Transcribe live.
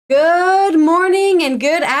Good morning and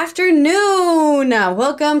good afternoon.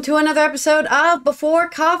 Welcome to another episode of Before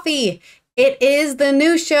Coffee. It is the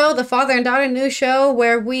news show, the father and daughter news show,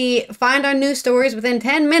 where we find our news stories within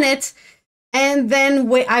 10 minutes. And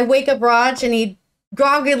then I wake up Rog and he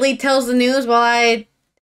groggily tells the news while I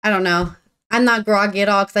don't know. I'm not groggy at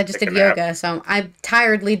all because I just did yoga. So I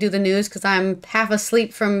tiredly do the news because I'm half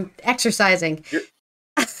asleep from exercising.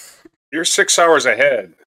 You're 6 hours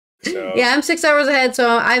ahead. So. Yeah, I'm 6 hours ahead,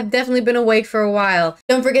 so I've definitely been awake for a while.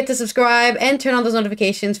 Don't forget to subscribe and turn on those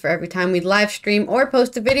notifications for every time we live stream or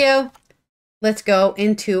post a video. Let's go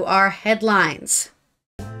into our headlines.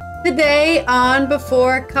 Today on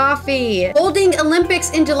Before Coffee. Holding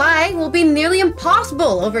Olympics in July will be nearly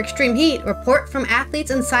impossible over extreme heat, report from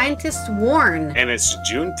athletes and scientists warn. And it's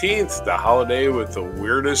Juneteenth, the holiday with the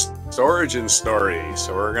weirdest origin story.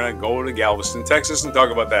 So we're going to go to Galveston, Texas and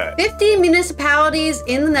talk about that. 50 municipalities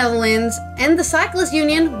in the Netherlands and the Cyclist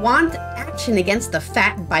Union want action against the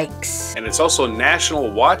Fatbikes. And it's also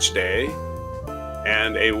National Watch Day.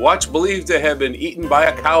 And a watch believed to have been eaten by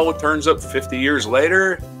a cow turns up 50 years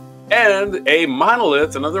later. And a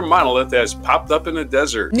monolith, another monolith, has popped up in the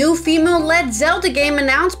desert. New female-led Zelda game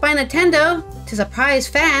announced by Nintendo to surprise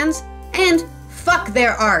fans. And fuck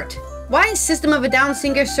their art. Why is System of a Down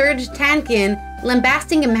singer Serj Tankian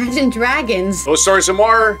lambasting Imagine Dragons? Those stories and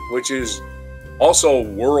more, which is also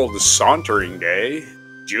World Sauntering Day,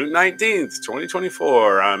 June 19th,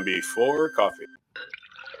 2024 on Before Coffee.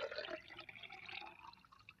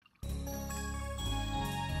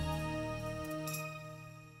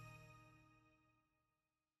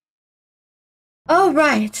 All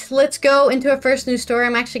right, let's go into our first news story.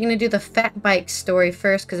 I'm actually going to do the Fatbikes story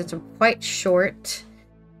first because it's quite short.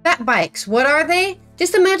 Fatbikes, what are they?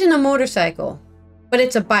 Just imagine a motorcycle, but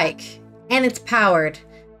it's a bike and it's powered,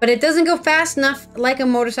 but it doesn't go fast enough like a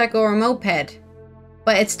motorcycle or a moped,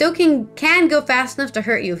 but it still can go fast enough to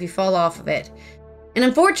hurt you if you fall off of it. And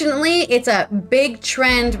unfortunately, it's a big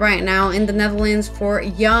trend right now in the Netherlands for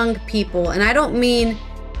young people, and I don't mean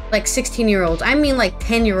like 16-year-olds. I mean like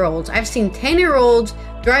 10-year-olds. I've seen 10-year-olds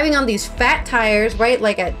driving on these fat tires, right?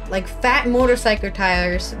 Like fat motorcycle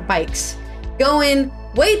tires, bikes, going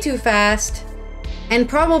way too fast, and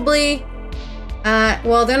probably,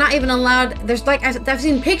 well, they're not even allowed. There's like, I've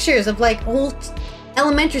seen pictures of like old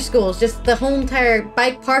elementary schools, just the whole entire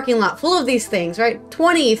bike parking lot full of these things, right?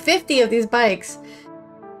 20, 50 of these bikes.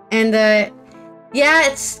 And yeah,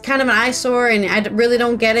 it's kind of an eyesore, and I really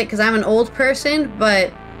don't get it because I'm an old person,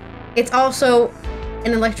 but it's also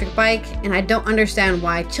an electric bike, and I don't understand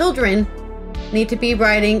why children need to be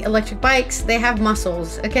riding electric bikes. They have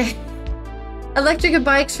muscles, okay? Electric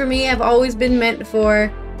bikes for me have always been meant for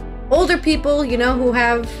older people, you know, who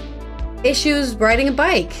have issues riding a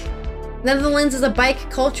bike. Netherlands is a bike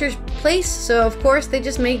culture place, so of course they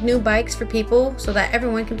just make new bikes for people so that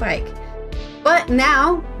everyone can bike. But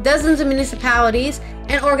now, dozens of municipalities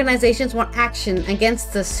and organizations want action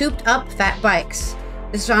against the souped up fat bikes.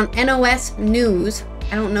 This is on NOS News.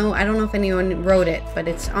 I don't know if anyone wrote it, but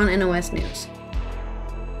it's on NOS News.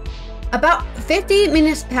 About 50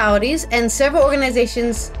 municipalities and several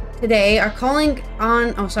organizations today are calling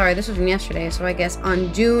on, oh sorry, this was from yesterday, so I guess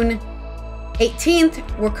on June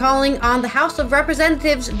 18th, we're calling on the House of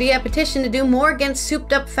Representatives via petition to do more against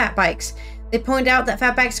souped up fat bikes. They point out that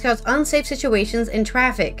fat bikes cause unsafe situations in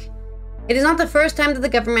traffic. It is not the first time that the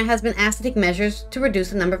government has been asked to take measures to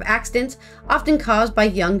reduce the number of accidents, often caused by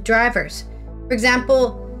young drivers. For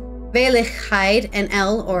example, Veiligheid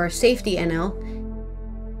NL, or Safety NL,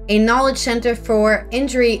 a knowledge center for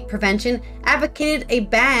injury prevention, advocated a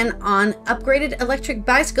ban on upgraded electric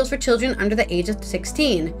bicycles for children under the age of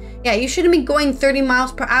 16. Yeah, you shouldn't be going 30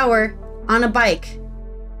 miles per hour on a bike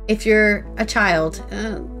if you're a child.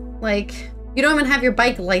 Like, you don't even have your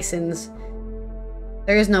bike license.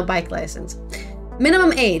 There is no bike license.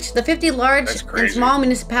 Minimum age. The 50 large and small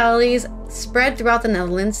municipalities spread throughout the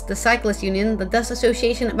Netherlands, the Cyclist Union, the Dutch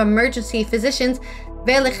Association of Emergency Physicians,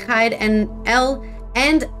 Veiligheid NL,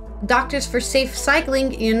 and Doctors for Safe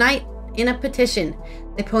Cycling unite in a petition.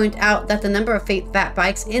 They point out that the number of fat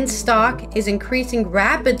bikes in stock is increasing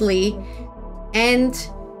rapidly, and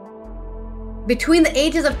between the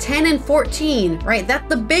ages of 10 and 14, right? That's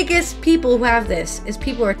the biggest people who have this, is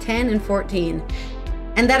people who are 10 and 14.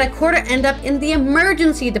 And that a quarter end up in the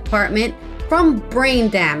emergency department from brain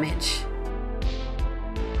damage.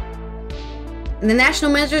 And the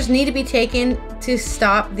national measures need to be taken to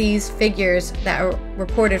stop these figures that are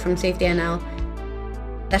reported from Safety NL.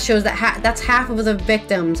 That shows that that's half of the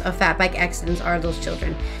victims of fat bike accidents are those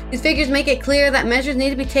children. These figures make it clear that measures need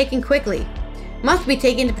to be taken quickly. Must be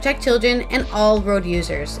taken to protect children and all road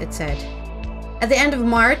users, it said. At the end of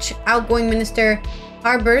March, outgoing Minister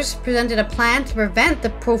Harbers presented a plan to prevent the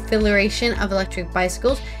proliferation of electric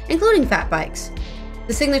bicycles, including fat bikes.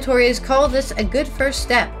 The signatories call this a good first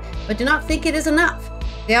step, but do not think it is enough.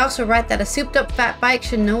 They also write that a souped-up fat bike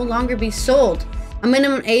should no longer be sold. A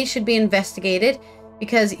minimum age should be investigated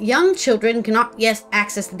because young children cannot yet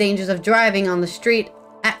access the dangers of driving on the street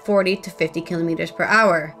at 40 to 50 kilometers per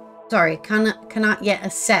hour. Sorry, cannot yet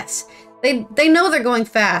assess. They know they're going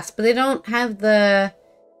fast, but they don't have the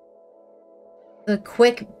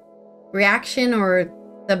quick reaction or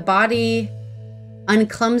the body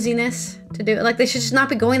unclumsiness to do it. Like, they should just not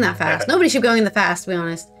be going that fast. Nobody should be going that fast, to be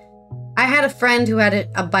honest. I had a friend who had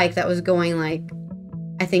a bike that was going like,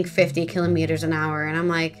 I think 50 kilometers an hour, and I'm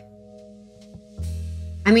like,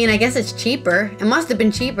 I mean, I guess it's cheaper. It must have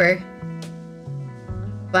been cheaper.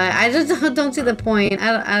 But I just don't see the point.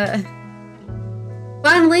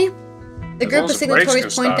 Finally, the group of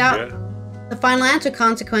signatories point out the financial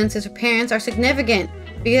consequences for parents are significant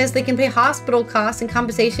because they can pay hospital costs and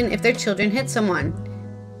compensation if their children hit someone.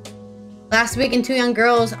 Last week, 2 young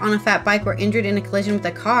girls on a fat bike were injured in a collision with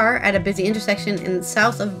a car at a busy intersection in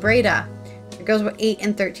south of Breda. The girls were 8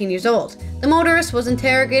 and 13 years old. The motorist was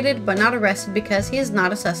interrogated but not arrested because he is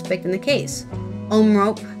not a suspect in the case,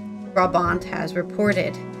 Omroep Brabant has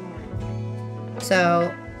reported. So,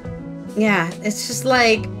 yeah, it's just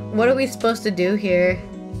like, what are we supposed to do here?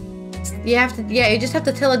 You just have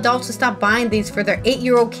to tell adults to stop buying these for their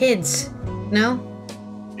 8-year-old kids, you know?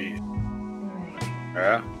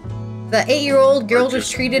 Yeah. The 8-year-old girl was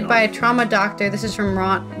treated by a trauma doctor. This is from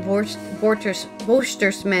Rot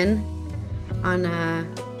Worstersman on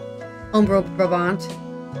Omroep Brabant.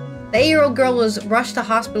 The 8-year-old girl was rushed to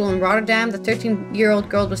hospital in Rotterdam. The 13-year-old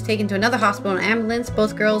girl was taken to another hospital in an ambulance.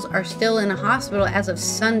 Both girls are still in a hospital as of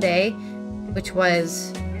Sunday, which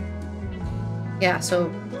was, yeah,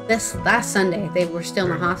 so this last Sunday they were still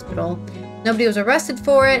in the hospital. Nobody was arrested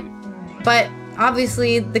for it, but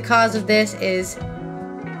obviously the cause of this is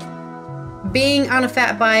being on a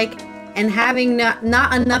fat bike and having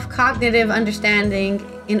not enough cognitive understanding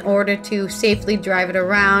in order to safely drive it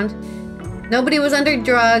around. Nobody was under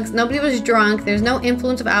drugs, nobody was drunk, there's no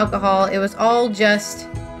influence of alcohol, it was all just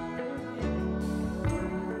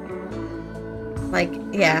like,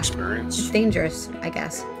 yeah, it's dangerous, I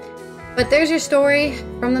guess. But there's your story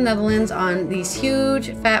from the Netherlands on these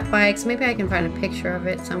huge fat bikes. Maybe I can find a picture of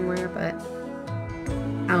it somewhere, but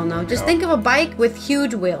I don't know. Just think of a bike with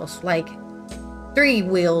huge wheels, like 3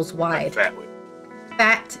 wheels wide.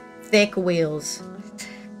 Fat, thick wheels.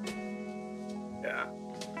 Yeah.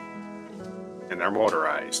 And they're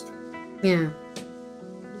motorized. Yeah.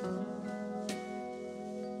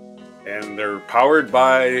 And they're powered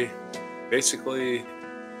by basically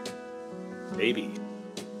baby.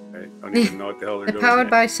 I don't even know what the hell they're doing. Powered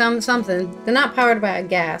by something. They're not powered by a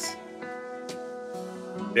gas.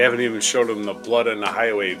 They haven't even showed them the blood on the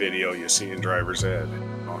highway video you see in driver's ed.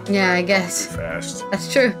 Yeah, I guess. Too fast.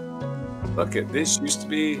 That's true. Look at this. Used to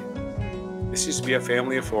be a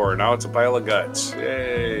family of 4. Now it's a pile of guts.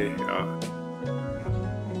 Yay! You know.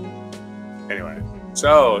 Anyway,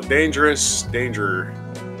 so danger in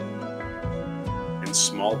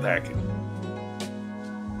small package.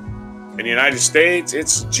 In the United States,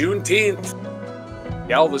 it's Juneteenth.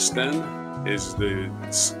 Galveston is the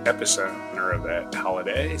epicenter of that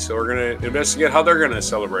holiday, so we're going to investigate how they're going to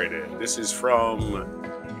celebrate it. This is from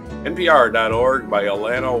NPR.org by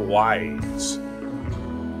Alana Wise.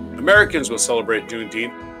 Americans will celebrate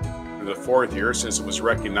Juneteenth for the 4th year since it was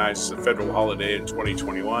recognized as a federal holiday in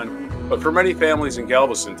 2021. But for many families in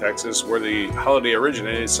Galveston, Texas, where the holiday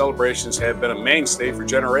originated, celebrations have been a mainstay for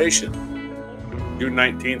generations. June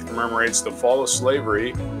 19th commemorates the fall of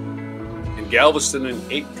slavery in Galveston in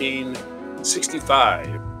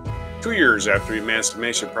 1865. 2 years after the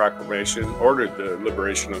Emancipation Proclamation ordered the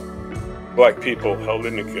liberation of black people held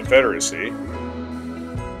in the Confederacy.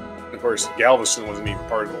 Of course, Galveston wasn't even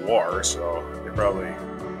part of the war, so they probably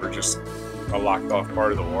were just a locked off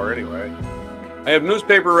part of the war anyway. I have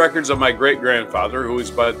newspaper records of my great-grandfather, who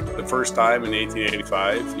was but the first time in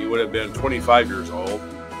 1885. He would have been 25 years old.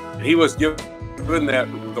 And he was given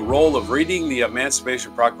the role of reading the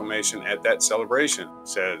Emancipation Proclamation at that celebration,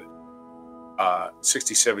 said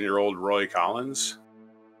 67-year-old Roy Collins.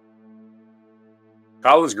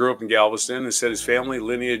 Collins grew up in Galveston and said his family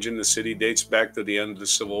lineage in the city dates back to the end of the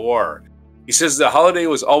Civil War. He says the holiday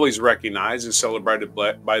was always recognized and celebrated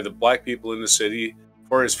by the black people in the city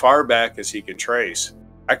for as far back as he can trace.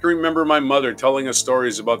 I can remember my mother telling us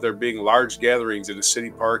stories about there being large gatherings at a city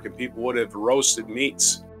park and people would have roasted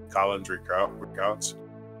meats, Collins recounts.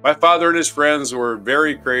 My father and his friends were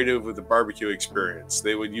very creative with the barbecue experience.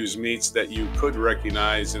 They would use meats that you could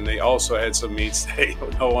recognize, and they also had some meats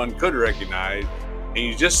that no one could recognize. And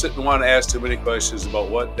you just didn't want to ask too many questions about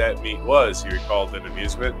what that meat was, he recalled in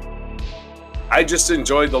amusement. I just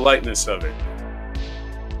enjoyed the lightness of it.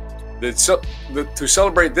 To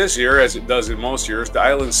celebrate this year, as it does in most years, the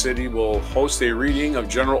island city will host a reading of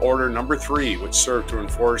General Order No. 3, which served to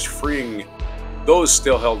enforce freeing those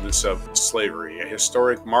still held in slavery, a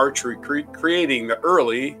historic march recreating the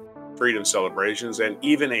early freedom celebrations, and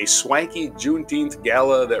even a swanky Juneteenth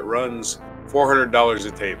gala that runs $400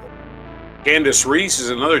 a table. Candace Reese is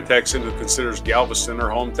another Texan who considers Galveston her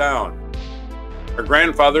hometown. Her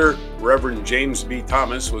grandfather, Reverend James B.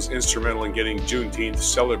 Thomas, was instrumental in getting Juneteenth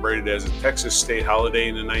celebrated as a Texas state holiday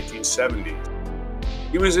in the 1970s.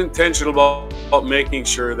 He was intentional about making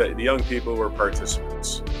sure that the young people were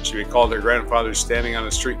participants. She recalled her grandfather standing on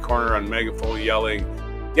a street corner on megaphone yelling,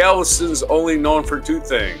 "Galveston's only known for two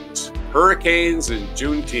things, hurricanes and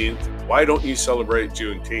Juneteenth. Why don't you celebrate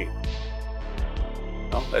Juneteenth?"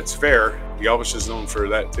 Well, that's fair. Galveston's known for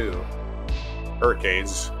that too.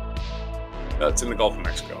 Hurricanes. That's in the Gulf of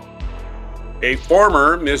Mexico. A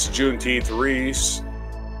former Miss Juneteenth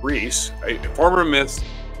Reese, a former Miss,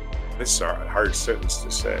 this is a hard sentence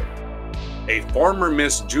to say. A former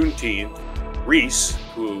Miss Juneteenth Reese,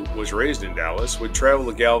 who was raised in Dallas, would travel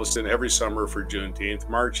to Galveston every summer for Juneteenth,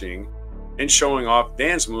 marching and showing off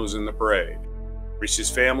dance moves in the parade.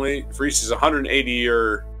 Reese's family's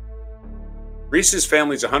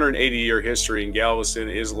 180-year history in Galveston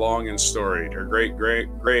is long and storied. Her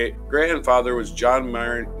great-grandfather was John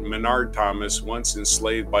Menard Thomas, once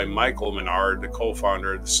enslaved by Michael Menard, the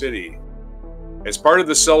co-founder of the city. As part of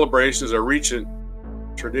the celebrations, a recent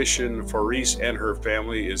tradition for Reese and her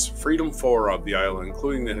family is Freedom 4 of the island,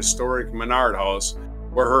 including the historic Menard House,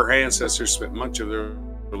 where her ancestors spent much of their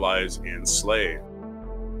lives enslaved.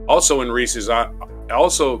 Also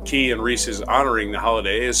key in Reese's honoring the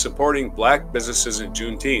holiday is supporting black businesses on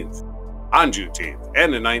Juneteenth,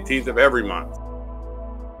 and the 19th of every month.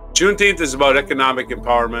 Juneteenth is about economic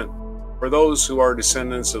empowerment for those who are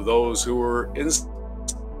descendants of those who were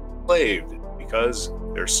enslaved, because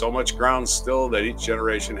there's so much ground still that each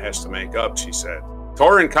generation has to make up, she said.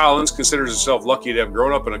 Torin Collins considers herself lucky to have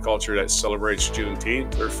grown up in a culture that celebrates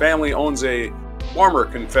Juneteenth. Her family owns a former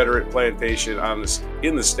Confederate plantation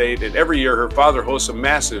in the state, and every year her father hosts a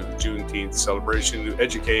massive Juneteenth celebration to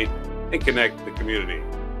educate and connect the community.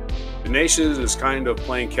 The nation is kind of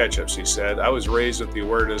playing catch-up, she said. I was raised with the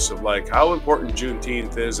awareness of how important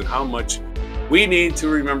Juneteenth is and how much we need to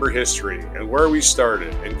remember history and where we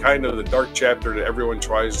started, and kind of the dark chapter that everyone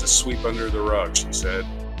tries to sweep under the rug, she said.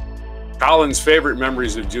 Collins' favorite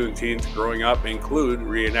memories of Juneteenth growing up include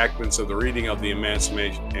reenactments of the reading of the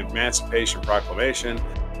Emancipation Proclamation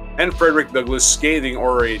and Frederick Douglass' scathing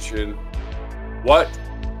oration, What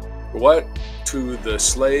to the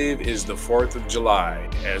slave is the 4th of July,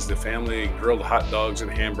 as the family grilled hot dogs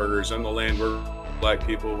and hamburgers on the land where black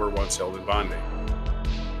people were once held in bondage.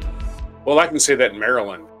 Well, I can say that in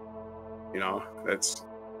Maryland. That's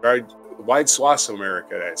wide swaths of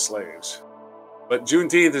America that had slaves. But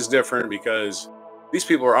Juneteenth is different because these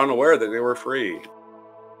people are unaware that they were free.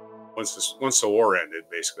 Once the war ended,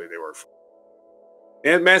 basically, they were free.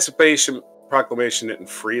 The Emancipation Proclamation didn't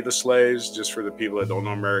free the slaves, just for the people that don't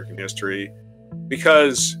know American history,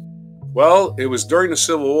 because, well, it was during the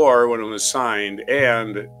Civil War when it was signed,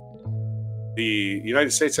 and the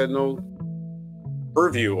United States had no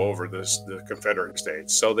purview over the Confederate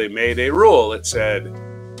States. So they made a rule that said,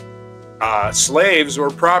 slaves were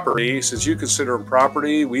property. Since you consider them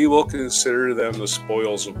property, we will consider them the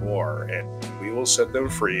spoils of war, and we will set them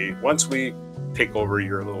free once we take over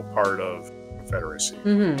your little part of Confederacy.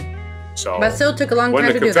 Mm-hmm. So, but still took a long time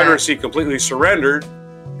to do that.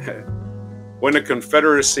 When the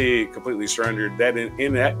Confederacy completely surrendered, that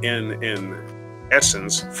in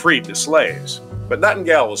essence freed the slaves, but not in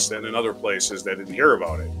Galveston and other places that didn't hear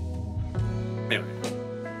about it. Anyway.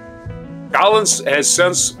 Collins has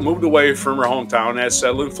since moved away from her hometown and has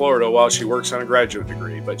settled in Florida while she works on a graduate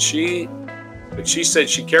degree. But she said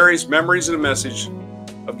she carries memories and a message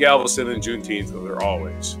of Galveston and Juneteenth with her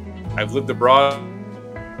always. I've lived abroad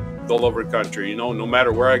all over the country. No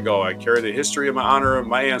matter where I go, I carry the history of my honor of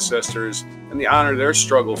my ancestors and the honor of their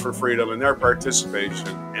struggle for freedom and their participation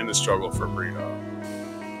in the struggle for freedom.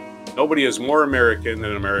 Nobody is more American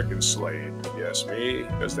than an American slave. Yes, me,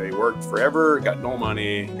 because they worked forever, got no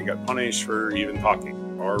money, and got punished for even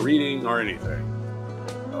talking or reading or anything.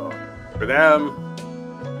 So, for them,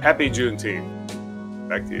 happy Juneteenth.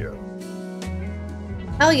 Back to you.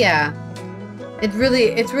 Hell yeah. It's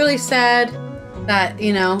really sad that,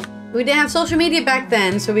 you know, we didn't have social media back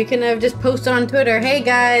then, so we couldn't have just posted on Twitter, hey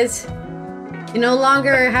guys, you no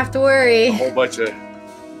longer have to worry. A whole bunch of...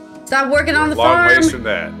 Stop working on the long farm. Long ways from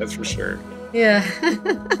that, that's for sure. Yeah.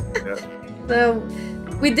 Yeah. So,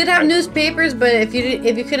 we did have newspapers, but if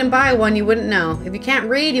you couldn't buy one, you wouldn't know. If you can't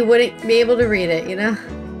read, you wouldn't be able to read it, you know?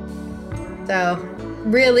 So,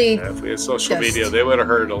 really... Yeah, if we had social media, they would have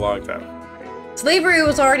heard it a long time. Slavery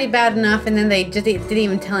was already bad enough, and then they just didn't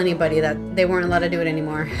even tell anybody that they weren't allowed to do it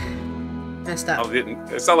anymore. Messed up.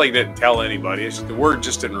 It's not like they didn't tell anybody. It's just, the word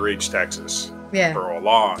just didn't reach Texas for a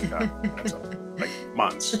long time. That's all. Like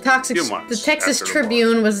months. The Texas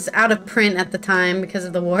Tribune was out of print at the time because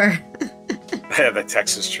of the war. Yeah, the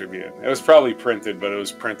Texas Tribune. It was probably printed, but it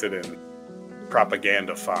was printed in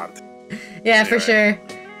propaganda font. Yeah, for sure.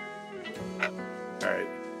 All right.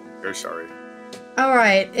 You're sorry. All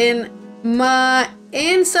right. In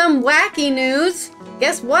some wacky news,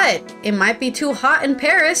 guess what? It might be too hot in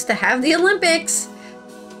Paris to have the Olympics.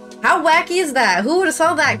 How wacky is that? Who would have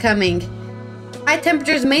saw that coming? High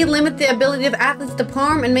temperatures may limit the ability of athletes to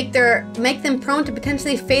perform and make them prone to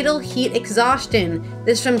potentially fatal heat exhaustion.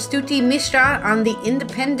 This from Stuti Mishra on The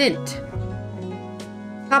Independent.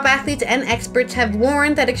 Top athletes and experts have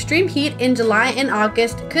warned that extreme heat in July and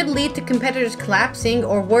August could lead to competitors collapsing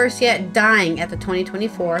or worse yet, dying at the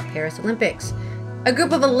 2024 Paris Olympics. A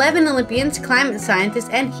group of 11 Olympians, climate scientists,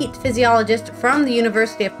 and heat physiologists from the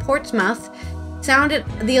University of Portsmouth sounded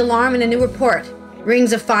the alarm in a new report,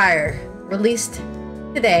 Rings of Fire, released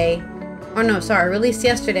yesterday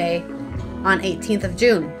on 18th of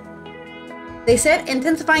June. They said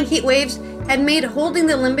intensifying heat waves had made holding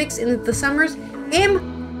the Olympics in the summers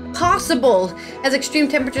impossible, as extreme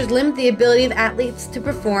temperatures limit the ability of athletes to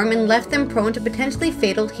perform and left them prone to potentially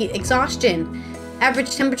fatal heat exhaustion.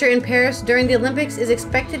 Average temperature in Paris during the Olympics is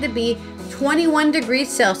expected to be 21 degrees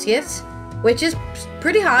Celsius, which is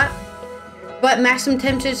pretty hot, but maximum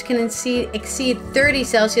temperatures can exceed 30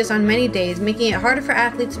 Celsius on many days, making it harder for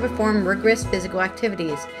athletes to perform rigorous physical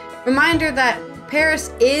activities. Reminder that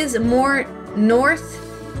Paris is more north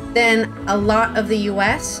than a lot of the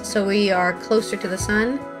US, so we are closer to the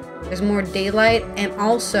sun. There's more daylight, and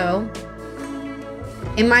also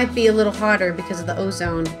it might be a little hotter because of the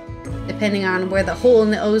ozone, depending on where the hole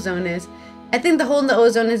in the ozone is. I think the hole in the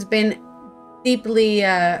ozone has been deeply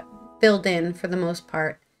filled in for the most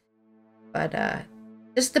part. But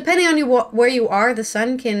just depending on where you are, the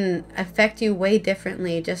sun can affect you way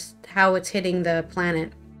differently, just how it's hitting the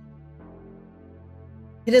planet.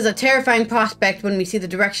 It is a terrifying prospect when we see the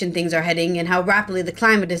direction things are heading and how rapidly the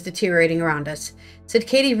climate is deteriorating around us, said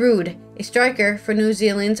Katie Rood, a striker for New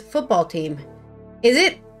Zealand's football team.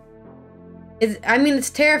 I mean,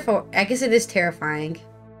 it's terrifying. I guess it is terrifying.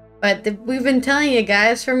 But we've been telling you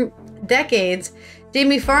guys for decades.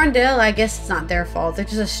 Jamie Farndale, I guess it's not their fault. They're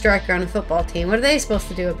just a striker on a football team. What are they supposed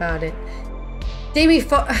to do about it? Jamie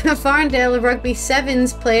Farndale, a rugby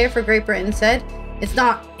sevens player for Great Britain, said, "It's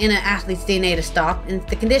not in an athlete's DNA to stop, and if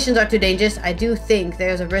the conditions are too dangerous, I do think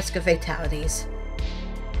there's a risk of fatalities."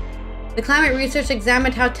 The climate research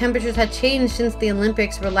examined how temperatures had changed since the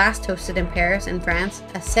Olympics were last hosted in Paris and France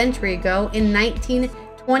a century ago in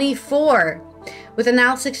 1924. With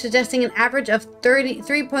analysis suggesting an average of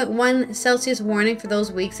 33.1 Celsius warning for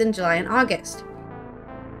those weeks in July and August.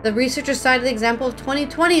 The researchers cited the example of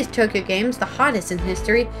 2020's Tokyo Games, the hottest in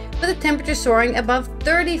history, with a temperature soaring above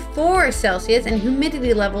 34 Celsius and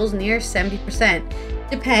humidity levels near 70%.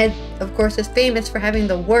 Japan, of course, is famous for having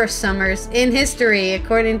the worst summers in history,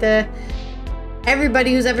 according to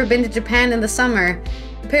everybody who's ever been to Japan in the summer.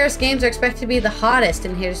 The Paris Games are expected to be the hottest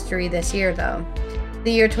in history this year, though.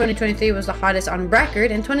 The year 2023 was the hottest on record,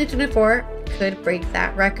 and 2024 could break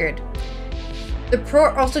that record. The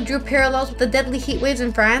report also drew parallels with the deadly heat waves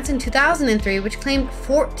in France in 2003, which claimed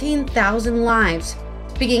 14,000 lives.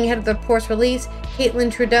 Speaking ahead of the report's release,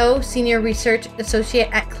 Caitlin Trudeau, Senior Research Associate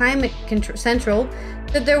at Climate Central,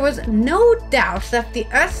 said there was no doubt that the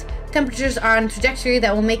Earth's temperatures are on a trajectory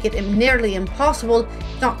that will make it nearly impossible,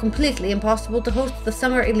 if not completely impossible, to host the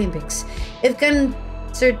Summer Olympics.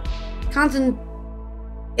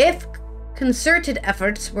 If concerted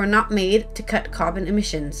efforts were not made to cut carbon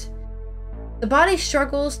emissions. The body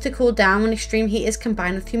struggles to cool down when extreme heat is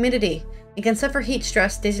combined with humidity. It can suffer heat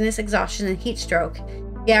stress, dizziness, exhaustion, and heat stroke.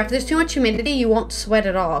 Yeah, if there's too much humidity, you won't sweat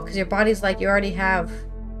at all, because your body's like, you already have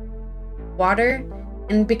water,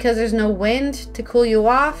 and because there's no wind to cool you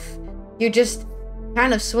off, you're just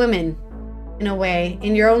kind of swimming, in a way,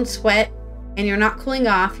 in your own sweat, and you're not cooling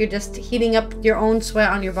off, you're just heating up your own sweat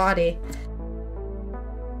on your body.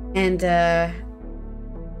 And then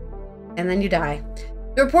you die.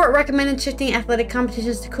 The report recommended shifting athletic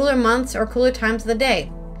competitions to cooler months or cooler times of the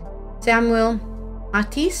day. Samuel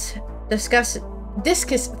Matisse,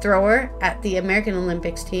 discus thrower at the American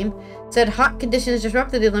Olympics team, said hot conditions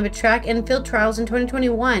disrupted the Olympic track and field trials in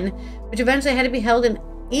 2021, which eventually had to be held in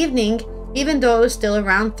evening, even though it was still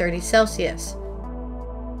around 30 Celsius.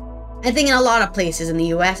 I think in a lot of places in the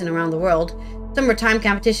US and around the world, summertime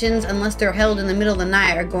competitions, unless they're held in the middle of the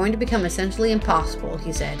night, are going to become essentially impossible,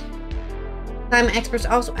 he said. Climate experts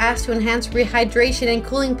also asked to enhance rehydration and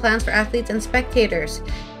cooling plans for athletes and spectators.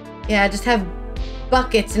 Yeah, just have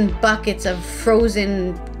buckets and buckets of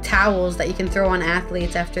frozen towels that you can throw on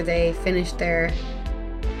athletes after they finish their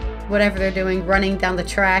whatever they're doing, running down the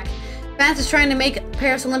track. France is trying to make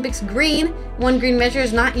Paris Olympics green. One green measure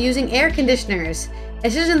is not using air conditioners, a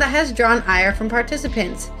decision that has drawn ire from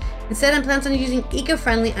participants. Instead, it plans on using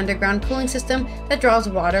eco-friendly underground cooling system that draws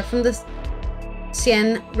water from the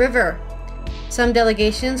Seine River. Some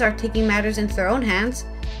delegations are taking matters into their own hands.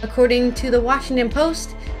 According to the Washington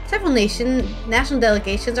Post, several national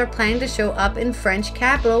delegations are planning to show up in French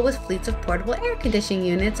capital with fleets of portable air conditioning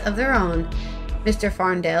units of their own. Mr.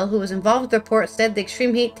 Farndale, who was involved with the report, said the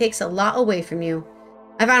extreme heat takes a lot away from you.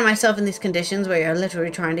 I found myself in these conditions where you're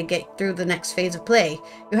literally trying to get through the next phase of play.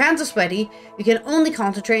 Your hands are sweaty, you can only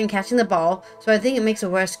concentrate on catching the ball, so I think it makes a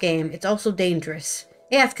worse game. It's also dangerous.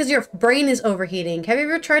 Yeah, it's because your brain is overheating. Have you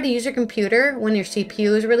ever tried to use your computer when your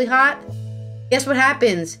CPU is really hot? Guess what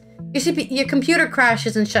happens? Your computer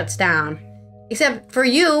crashes and shuts down. Except for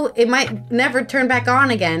you, it might never turn back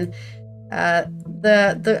on again. Our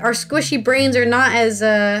squishy brains are not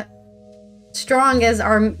as strong as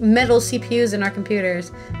our metal CPUs in our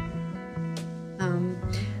computers.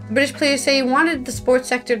 The British players say he wanted the sports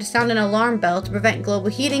sector to sound an alarm bell to prevent global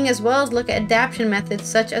heating, as well as look at adaptation methods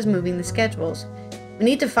such as moving the schedules. We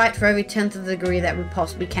need to fight for every 10th of the degree that we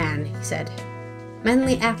possibly can, he said.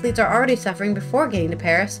 Many athletes are already suffering before getting to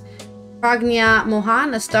Paris. Pragnya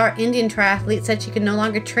Mohan, a star Indian triathlete, said she could no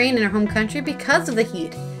longer train in her home country because of the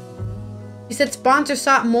heat. She said sponsors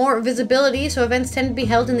sought more visibility, so events tend to be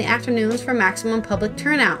held in the afternoons for maximum public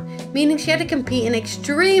turnout, meaning she had to compete in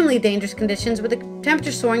extremely dangerous conditions with the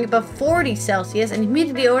temperature soaring above 40 Celsius and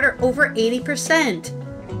humidity odor over 80%.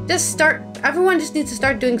 Everyone just needs to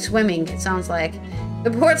start doing swimming, it sounds like. The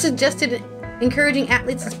report suggested encouraging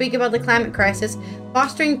athletes to speak about the climate crisis,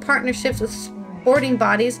 fostering partnerships with sporting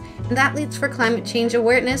bodies and athletes for climate change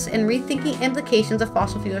awareness, and rethinking implications of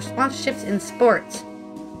fossil fuel sponsorships in sports.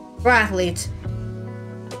 For athletes,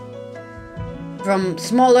 from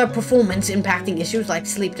smaller performance impacting issues like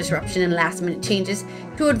sleep disruption and last minute changes,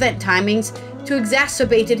 to event timings, to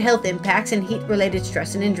exacerbated health impacts and heat related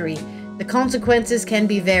stress and injury, the consequences can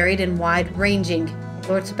be varied and wide ranging,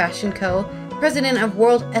 Lord Sebastian Coe, president of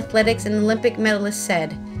World Athletics and Olympic medalists,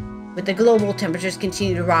 said. With the global temperatures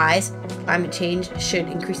continue to rise, climate change should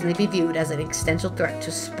increasingly be viewed as an existential threat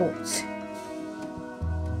to sports.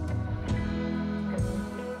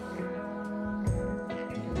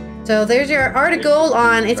 So there's your article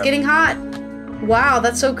on It's Getting Hot. Wow,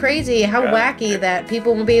 that's so crazy. How wacky that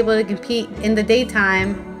people won't be able to compete in the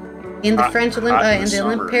daytime in the Paris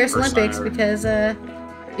Olympics because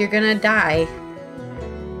you're gonna die.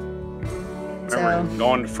 Remember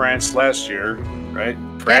going to France last year, right?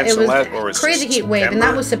 France, yeah, it was crazy heat wave, and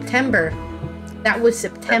that was September. Yeah,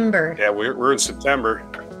 we're in September,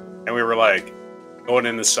 and we were like going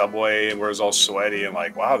in the subway, and we was all sweaty, and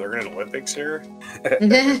like, wow, they're going to Olympics here.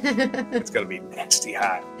 It's gonna be nasty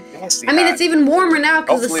hot. I mean, it's even warmer now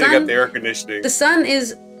because the sun. Hopefully, they got the air conditioning. The sun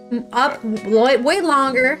is up way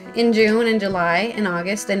longer in June and July and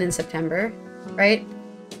August than in September, right?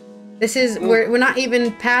 This is we're not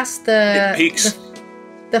even past the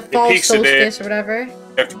fall solstice or whatever.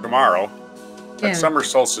 After tomorrow, yeah. Summer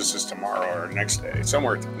solstice is tomorrow or next day,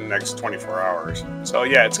 somewhere in the next 24 hours. So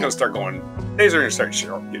yeah, it's gonna start going. Days are gonna start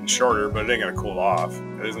getting shorter, but it ain't gonna cool off.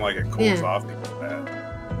 It isn't like it cools off because of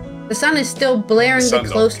that. The sun is still blaringly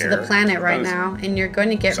close to the planet right now, and you're going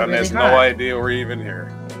to get really hot. The sun has no idea we're even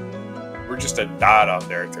here. We're just a dot out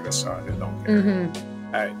there to the sun. It don't care.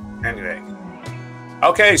 All right, anyway.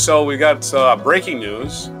 Okay, so we got breaking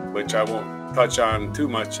news, which I won't touch on too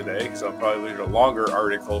much today because I'll probably read a longer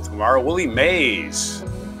article tomorrow. Willie Mays,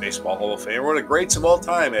 Baseball Hall of Famer, one of the greats of all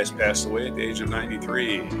time, has passed away at the age of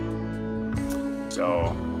 93.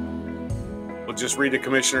 So we'll just read the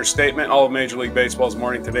commissioner's statement. All of Major League Baseball's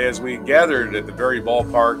mourning today as we gathered at the very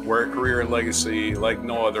ballpark where a career and legacy like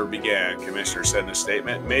no other began, Commissioner said in a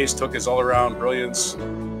statement. Mays took his all-around brilliance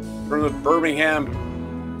from the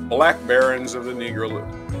Birmingham Black Barons of the Negro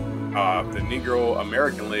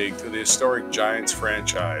American League to the historic Giants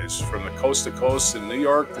franchise, from the coast to coast in New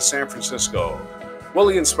York to San Francisco.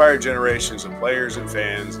 Willie inspired generations of players and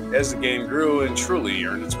fans as the game grew and truly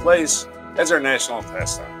earned its place as our national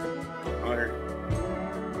pastime.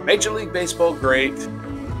 Major League Baseball great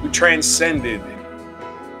who transcended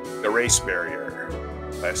the race barrier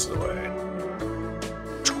passed away.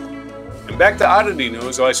 And back to oddity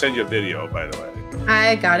news. Oh, I sent you a video, by the way.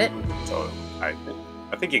 I got it. So I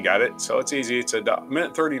think you got it. So it's easy. It's a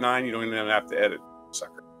minute 39. You don't even have to edit,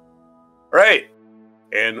 sucker. All right.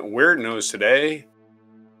 And weird news today.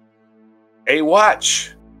 A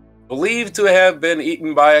watch believed to have been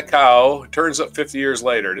eaten by a cow turns up 50 years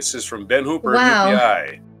later. This is from Ben Hooper,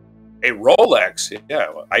 UPI. A Rolex,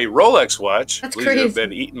 a Rolex watch believed to have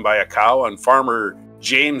been eaten by a cow on farmer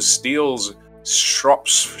James Steele's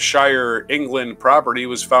Shropshire, England property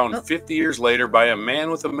was found 50 years later by a man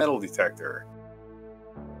with a metal detector.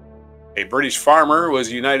 A British farmer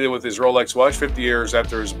was united with his Rolex watch 50 years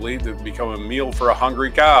after it was believed to become a meal for a hungry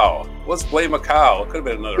cow. Let's blame a cow. It could have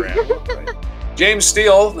been another animal. Right? James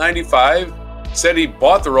Steele, 95, said he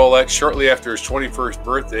bought the Rolex shortly after his 21st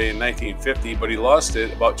birthday in 1950, but he lost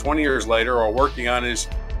it about 20 years later while working on his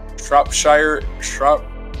Shropshire.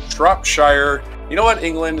 You know what,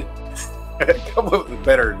 England? Come up with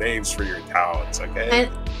better names for your towns, okay?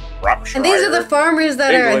 And these are the farmers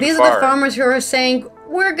that England are the farmers who are saying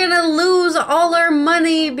we're gonna lose all our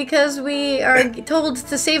money because we are told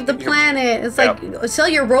to save the planet. It's like, sell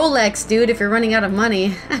your Rolex, dude, if you're running out of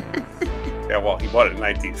money. Yeah, well, he bought it in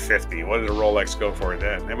 1950. What did a Rolex go for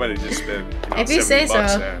then? It might have just been, if you say so.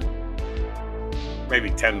 Then. Maybe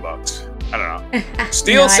 $10. I don't know.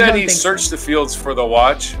 Steele said he searched the fields for the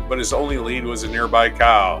watch, but his only lead was a nearby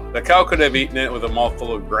cow. The cow could have eaten it with a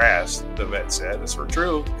mouthful of grass, the vet said. That's for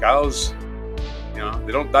true. Cows,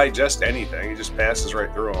 they don't digest anything. It just passes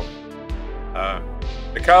right through them.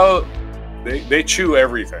 The cow, they chew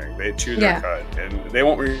everything. They chew their cud, and they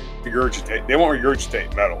won't regurgitate. They won't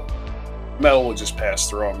regurgitate metal. Metal will just pass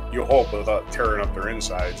through them, you hope, without tearing up their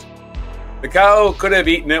insides. The cow could have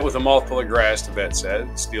eaten it with a mouthful of grass, the vet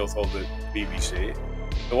said, Steele told the BBC.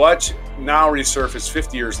 The watch now resurfaced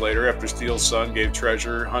 50 years later after Steele's son gave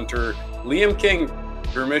treasure hunter Liam King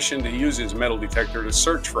permission to use his metal detector to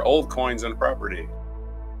search for old coins on property.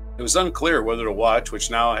 It was unclear whether the watch, which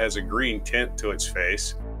now has a green tint to its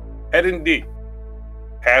face, had indeed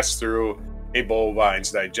passed through a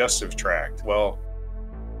bovine's digestive tract. Well,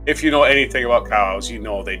 if you know anything about cows, you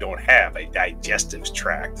know they don't have a digestive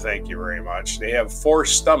tract. Thank you very much. They have 4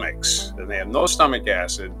 stomachs, and they have no stomach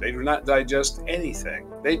acid. They do not digest anything.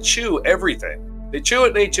 They chew everything. They chew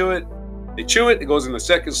it, they chew it, they chew it, it goes in the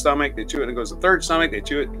second stomach, they chew it, it goes in the third stomach, they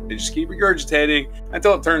chew it, they just keep regurgitating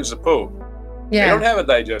until it turns to poop. Yeah. They don't have a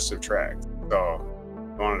digestive tract. So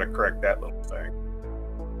I wanted to correct that little thing.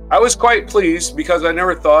 I was quite pleased because I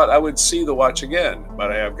never thought I would see the watch again,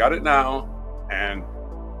 but I have got it now, and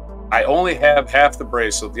I only have half the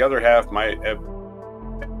bracelet. The other half might have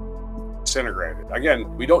disintegrated.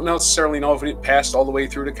 Again, we don't necessarily know if it passed all the way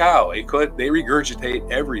through the cow. They regurgitate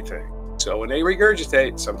everything. So when they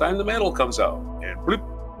regurgitate, sometimes the metal comes out and bloop,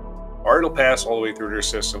 or it'll pass all the way through their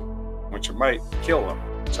system, which might kill them.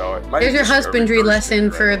 So it might. There's your husbandry lesson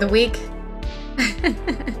for the week.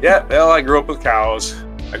 Yeah, well, I grew up with cows.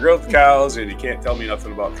 And you can't tell me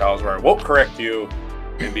nothing about cows, or I won't correct you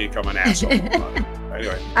and become an asshole.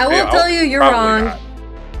 Anyway, I will tell you you're wrong. Not.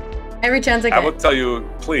 Every chance I get. I will tell you,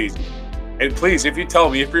 please. And please, if you tell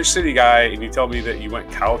me, if you're a city guy and you tell me that you went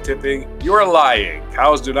cow tipping, you are lying.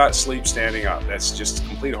 Cows do not sleep standing up. That's just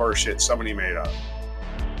complete horseshit somebody made up.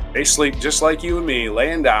 They sleep just like you and me,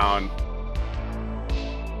 laying down,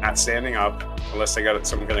 not standing up, unless they got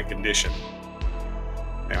some kind of condition.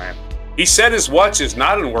 Anyway, he said his watch is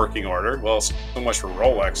not in working order. Well, so much for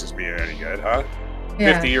Rolex is being any good, huh?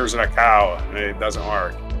 Yeah. 50 years in a cow, and it doesn't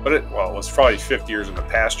work. But it was probably 50 years in the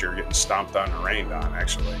pasture getting stomped on and rained on,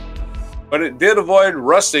 actually. But it did avoid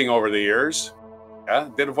rusting over the years. Yeah,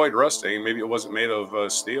 it did avoid rusting. Maybe it wasn't made of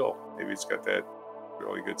steel. Maybe it's got that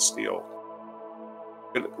really good steel.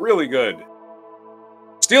 Really good.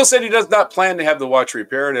 Steele said he does not plan to have the watch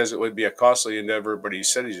repaired, as it would be a costly endeavor, but he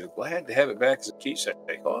said he's glad to have it back as a keepsake.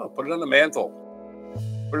 Oh, put it on the mantle.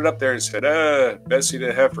 Put it up there and said, Bessie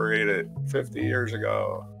the heifer ate it 50 years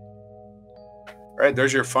ago. All right,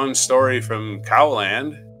 there's your fun story from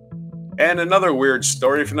Cowland. And another weird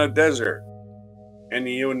story from the desert in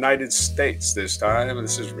the United States this time.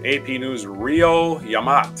 This is from AP News, Rio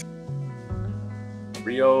Yamat.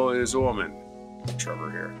 Rio is a woman.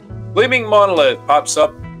 Trevor here. Gleaming monolith pops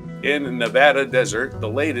up in the Nevada desert, the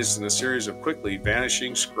latest in a series of quickly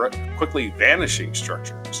vanishing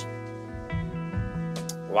structures.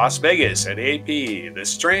 Las Vegas at AP. This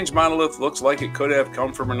strange monolith looks like it could have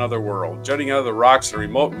come from another world. Jutting out of the rocks in a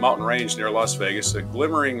remote mountain range near Las Vegas, a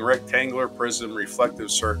glimmering rectangular prism reflective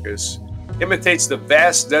surface imitates the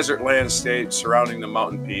vast desert landscape surrounding the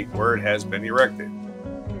mountain peak where it has been erected.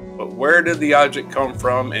 But where did the object come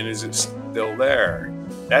from, and is it still there?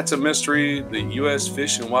 That's a mystery the U.S.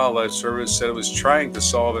 Fish and Wildlife Service said it was trying to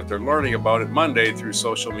solve after learning about it Monday through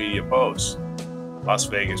social media posts. Las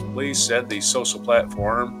Vegas police said the social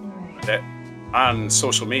platform that on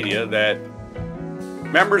social media that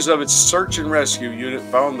members of its search and rescue unit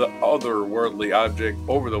found the otherworldly object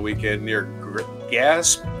over the weekend near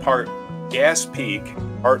Gas Peak,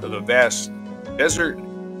 part of the vast desert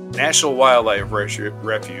National Wildlife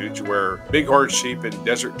Refuge, where bighorn sheep and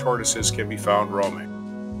desert tortoises can be found roaming.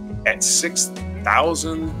 At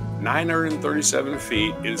 6,937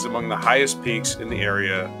 feet, it is among the highest peaks in the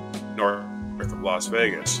area north of Las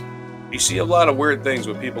Vegas. You see a lot of weird things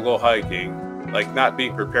when people go hiking, like not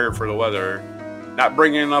being prepared for the weather, not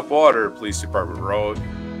bringing enough water, police department wrote.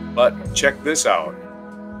 But check this out.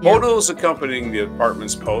 Yeah. Photos accompanying the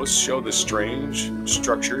department's post show the strange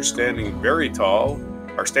structure standing tall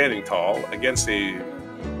against a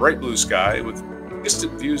bright blue sky with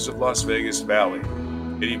distant views of Las Vegas Valley.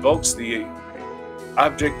 It evokes the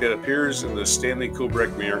object that appears in the Stanley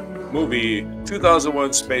Kubrick movie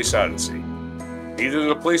 2001: Space Odyssey. Neither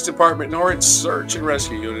the police department nor its search and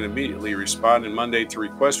rescue unit immediately responded Monday to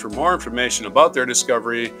requests for more information about their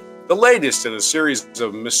discovery, the latest in a series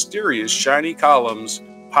of mysterious shiny columns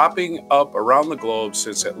popping up around the globe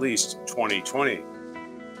since at least 2020.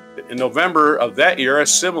 In November of that year, a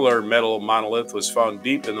similar metal monolith was found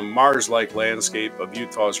deep in the Mars-like landscape of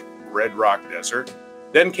Utah's Red Rock Desert.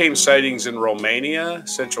 Then came sightings in Romania,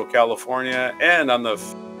 Central California, and on the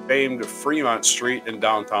famed Fremont Street in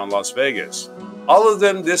downtown Las Vegas. All of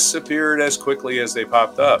them disappeared as quickly as they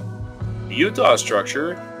popped up. The Utah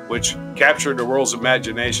structure, which captured the world's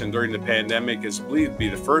imagination during the pandemic, is believed to be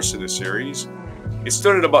the first in the series. It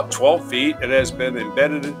stood at about 12 feet and had been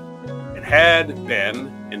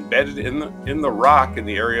embedded in the rock in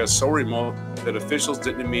the area so remote that officials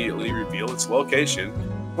didn't immediately reveal its location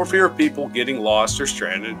for fear of people getting lost or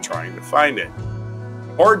stranded trying to find it.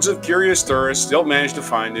 Hordes of curious tourists still managed to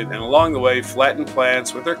find it, and along the way flattened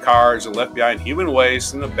plants with their cars and left behind human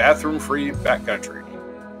waste in the bathroom-free backcountry.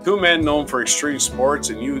 Two men known for extreme sports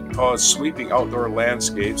in Utah's sweeping outdoor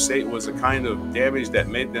landscape say it was a kind of damage that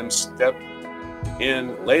made them step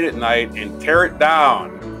in late at night and tear it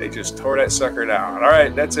down. They just tore that sucker down. All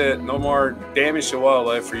right, that's it. No more damage to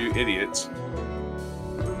wildlife for you idiots.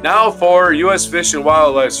 Now for U.S. Fish and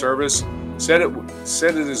Wildlife Service said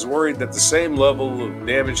it is worried that the same level of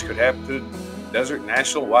damage could happen to Desert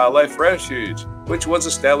National Wildlife Refuge, which was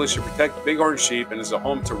established to protect bighorn sheep and is a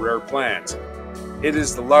home to rare plants. It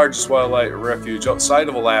is the largest wildlife refuge outside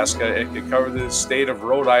of Alaska and can cover the state of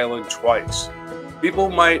Rhode Island twice. People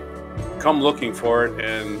might come looking for it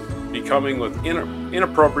and be coming with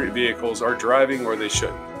inappropriate vehicles or driving where they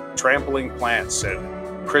should. Trampling plants, said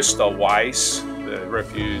Krista Weiss, the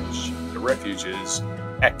refuge's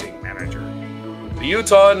acting manager. The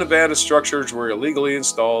Utah and Nevada structures were illegally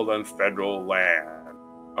installed on federal land.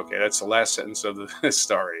 Okay, that's the last sentence of the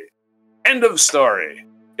story. End of story.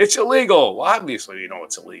 It's illegal. Well, obviously, you know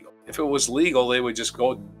it's illegal. If it was legal, they would just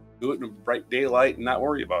go do it in bright daylight and not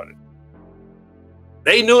worry about it.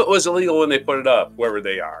 They knew it was illegal when they put it up, whoever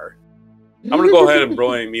they are. I'm going to go ahead and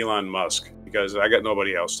blame Elon Musk because I got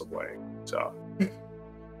nobody else to blame. So,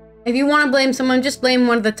 if you want to blame someone, just blame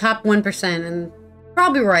one of the top 1%, and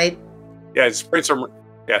probably right. Yeah,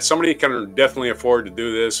 somebody can definitely afford to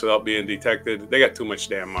do this without being detected. They got too much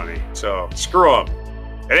damn money. So, screw them.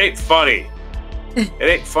 It ain't funny. It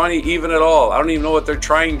ain't funny even at all. I don't even know what they're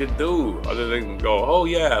trying to do other than go, oh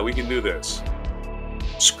yeah, we can do this.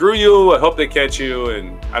 Screw you. I hope they catch you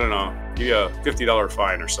and, I don't know, give you a $50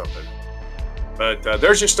 fine or something. But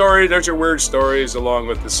there's your story. There's your weird stories along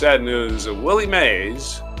with the sad news of Willie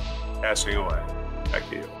Mays passing away. Back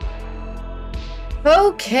to you.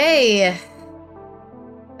 Okay.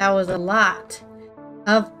 That was a lot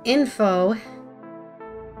of info.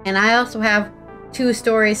 And I also have 2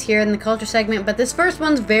 stories here in the culture segment, but this first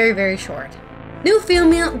one's very, very short. New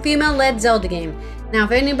female-led Zelda game. Now,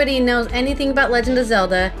 if anybody knows anything about Legend of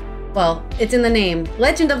Zelda, well, it's in the name.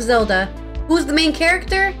 Legend of Zelda. Who's the main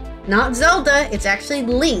character? Not Zelda, it's actually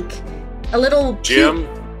Link. A little cute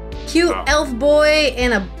elf boy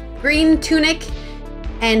in a green tunic.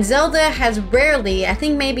 And Zelda has rarely, I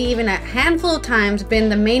think maybe even a handful of times, been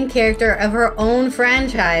the main character of her own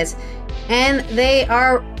franchise. And they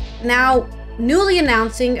are now newly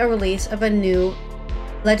announcing a release of a new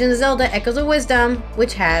Legend of Zelda Echoes of Wisdom,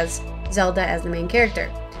 which has Zelda as the main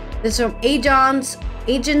character. This is from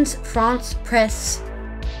Agents France Press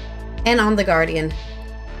and on The Guardian.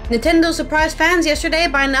 Nintendo surprised fans yesterday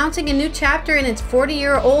by announcing a new chapter in its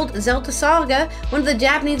 40-year-old Zelda saga, one of the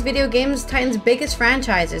Japanese video games Titan's biggest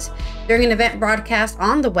franchises. During an event broadcast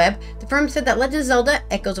on the web, the firm said that Legend of Zelda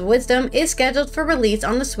Echoes of Wisdom is scheduled for release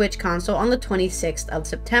on the Switch console on the 26th of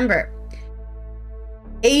September.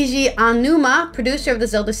 Eiji Aonuma, producer of the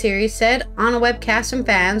Zelda series, said on a webcast some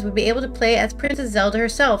fans would be able to play as Princess Zelda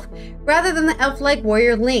herself, rather than the elf-like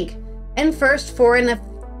warrior Link, and first for an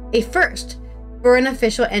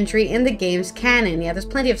official entry in the game's canon. Yeah, there's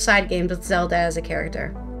plenty of side games with Zelda as a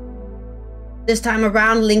character. This time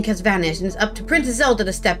around, Link has vanished, and it's up to Princess Zelda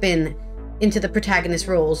to step into the protagonist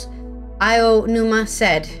roles, Aonuma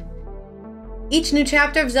said. Each new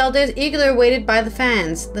chapter of Zelda is eagerly awaited by the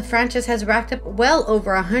fans. The franchise has racked up well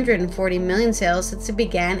over 140 million sales since it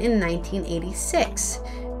began in 1986.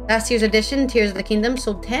 Last year's edition, Tears of the Kingdom,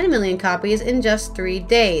 sold 10 million copies in just 3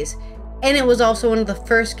 days. And it was also one of the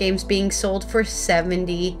first games being sold for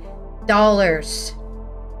 $70.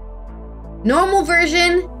 Normal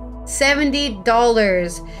version,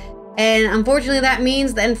 $70. And unfortunately that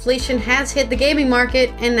means that inflation has hit the gaming market,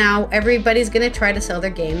 and now everybody's gonna try to sell their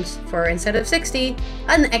games for, instead of 60,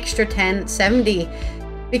 an extra 10, 70.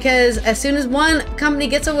 Because as soon as one company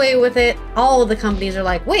gets away with it, all of the companies are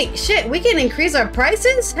like, wait, shit, we can increase our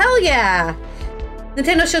prices? Hell yeah!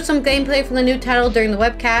 Nintendo showed some gameplay from the new title during the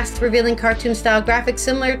webcast, revealing cartoon-style graphics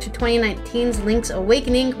similar to 2019's Link's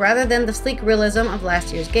Awakening rather than the sleek realism of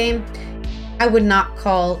last year's game. I would not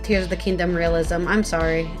call Tears of the Kingdom realism, I'm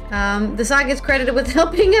sorry. The saga is credited with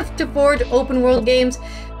helping to forge open-world games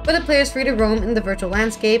where the player is free to roam in the virtual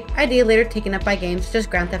landscape, idea later taken up by games such as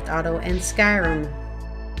Grand Theft Auto and Skyrim.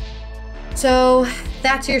 So,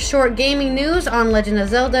 that's your short gaming news on Legend of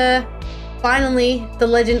Zelda. Finally, the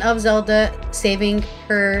Legend of Zelda saving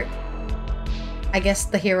her, I guess,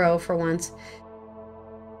 the hero for once.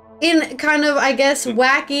 In kind of, I guess, more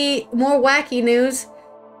wacky news,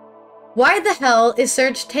 why the hell is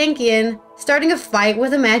Serj Tankian starting a fight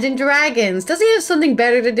with Imagine Dragons? Does he have something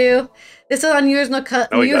better to do? This is on News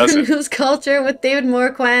Culture with David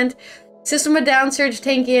Marquand. System of a Down Serj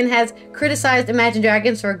Tankian has criticized Imagine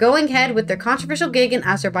Dragons for going ahead with their controversial gig in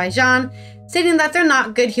Azerbaijan, stating that they're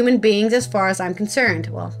not good human beings as far as I'm concerned.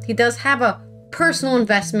 Well, he does have a personal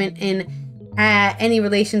investment in any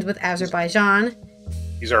relations with Azerbaijan.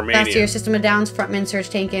 He's Armenian. Last year, System of Down's frontman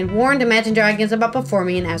Serj Tankian warned Imagine Dragons about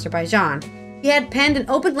performing in Azerbaijan. He had penned an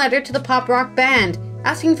open letter to the pop rock band,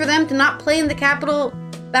 asking for them to not play in the capital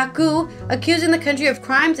Baku, accusing the country of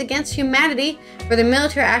crimes against humanity for their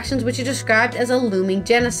military actions, which he described as a looming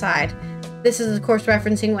genocide. This is, of course,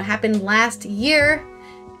 referencing what happened last year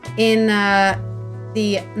in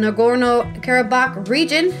the Nagorno-Karabakh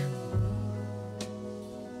region.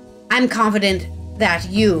 I'm confident that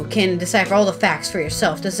you can decipher all the facts for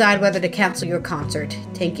yourself, decide whether to cancel your concert,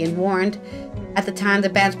 Tankian warned. At the time, the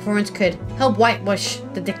band's performance could help whitewash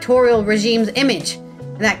the dictatorial regime's image,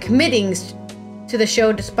 and that committing to the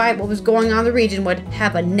show despite what was going on in the region would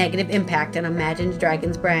have a negative impact on Imagine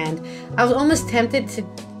Dragons brand. I was almost tempted to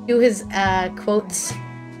do his quotes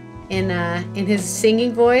in his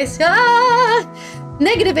singing voice. Ah!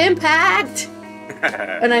 Negative impact!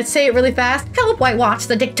 And I'd say it really fast. Help whitewash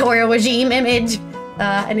the dictatorial regime image.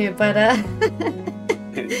 Anyway, but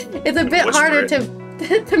it's a bit harder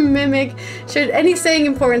to mimic. And he's saying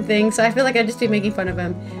important things, so I feel like I'd just be making fun of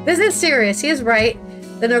him. This is serious. He is right.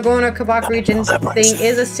 The Nagorno-Karabakh region thing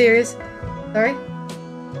is a serious... Sorry?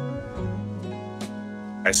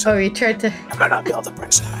 Oh, you tried to... I'm gonna build the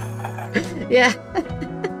prison. Yeah.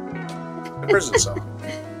 The prison song.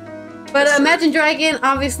 But Imagine Dragon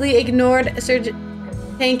obviously ignored Serj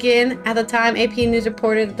Tankian. At the time, AP News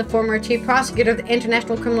reported that the former chief prosecutor of the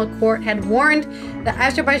International Criminal Court had warned that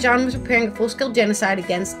Azerbaijan was preparing a full-scale genocide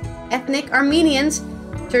against ethnic Armenians.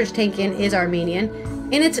 Serj Tankian is Armenian.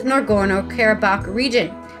 In its Nagorno-Karabakh region.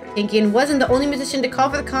 Tankian wasn't the only musician to call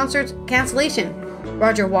for the concert's cancellation.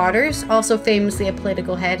 Roger Waters, also famously a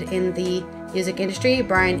political head in the music industry,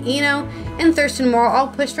 Brian Eno, and Thurston Moore all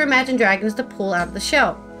pushed for Imagine Dragons to pull out of the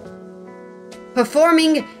show.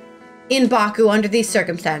 Performing in Baku under these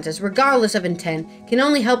circumstances, regardless of intent, can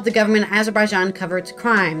only help the government of Azerbaijan cover its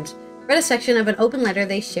crimes, read a section of an open letter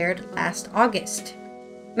they shared last August.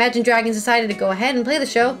 Imagine Dragons decided to go ahead and play the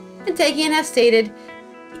show, and Tankian has stated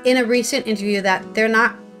in a recent interview that they're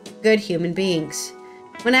not good human beings.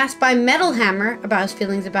 When asked by Metal Hammer about his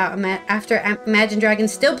feelings about after Imagine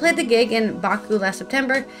Dragons still played the gig in Baku last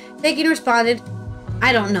September, Tankian responded,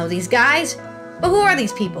 "I don't know these guys, but who are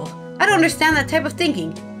these people? I don't understand that type of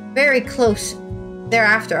thinking. Very close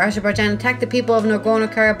thereafter, Azerbaijan attacked the people of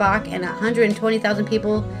Nagorno-Karabakh and 120,000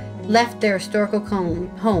 people left their historical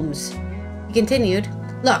homes. He continued,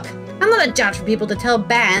 "Look, I'm not a judge for people to tell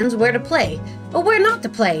bands where to play, or where not to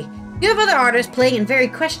play. You have other artists playing in very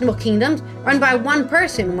questionable kingdoms, run by one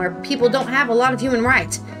person, where people don't have a lot of human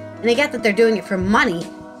rights. And I get that they're doing it for money,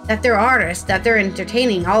 that they're artists, that they're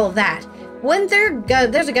entertaining, all of that. When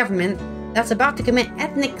there's a government that's about to commit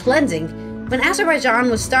ethnic cleansing, when Azerbaijan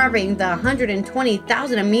was starving the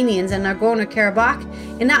 120,000 Armenians in Nagorno-Karabakh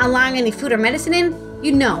and not allowing any food or medicine in,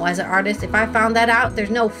 you know, as an artist, if I found that out, there's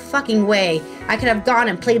no fucking way I could have gone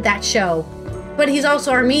and played that show. But he's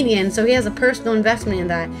also Armenian, so he has a personal investment in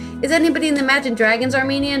that. Is anybody in the Imagine Dragons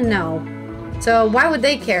Armenian? No. So why would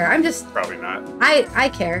they care? I'm just... Probably not. I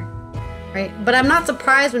care, right? But I'm not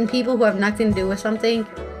surprised when people who have nothing to do with something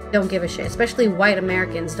don't give a shit. Especially white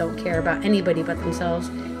Americans don't care about anybody but themselves.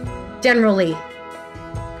 Generally.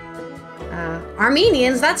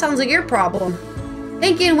 Armenians, that sounds like your problem.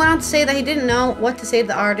 Tankian went on to say that he didn't know what to say to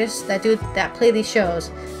the artists that play these shows.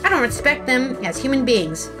 I don't respect them as human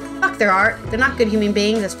beings. Fuck their art. They're not good human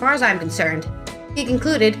beings as far as I'm concerned. He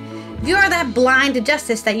concluded, if you are that blind to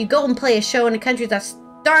justice that you go and play a show in a country that's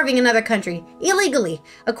starving another country, illegally,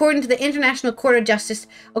 according to the International Court of Justice,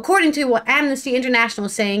 according to what Amnesty International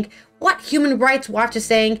is saying, what Human Rights Watch is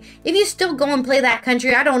saying, if you still go and play that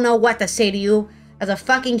country, I don't know what to say to you as a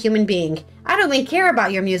fucking human being. I don't even care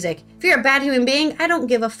about your music. If you're a bad human being, I don't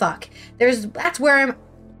give a fuck. That's where I'm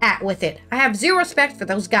at with it. I have zero respect for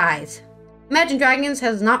those guys. Imagine Dragons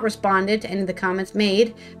has not responded to any of the comments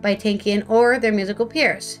made by Tankian or their musical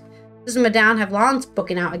peers. System of a Down have long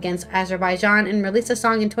spoken out against Azerbaijan and released a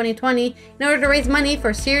song in 2020 in order to raise money for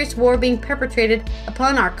a serious war being perpetrated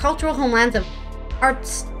upon our cultural homelands of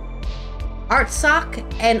Artsakh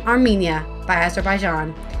and Armenia by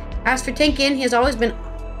Azerbaijan. As for Tankian, he has always been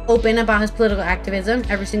open about his political activism,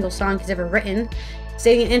 every single song he's ever written,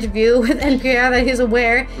 stating in an interview with NPR that he's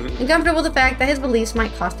aware and comfortable with the fact that his beliefs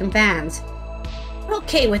might cost him fans. I'm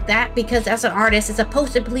okay with that because as an artist,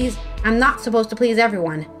 I'm not supposed to please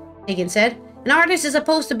everyone, Tankian said. An artist is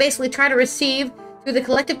supposed to basically try to receive through the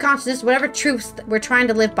collective consciousness whatever truths that we're trying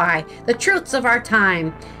to live by, the truths of our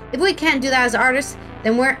time. If we can't do that as artists,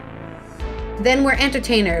 then we're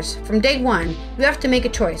entertainers. From day one, you have to make a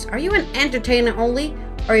choice. Are you an entertainer only,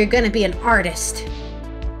 or you're gonna be an artist?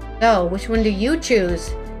 So, which one do you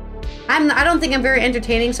choose? I don't think I'm very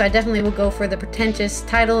entertaining, so I definitely will go for the pretentious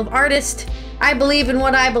title of artist. I believe in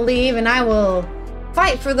what I believe, and I will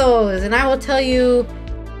fight for those, and I will tell you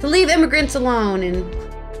to leave immigrants alone and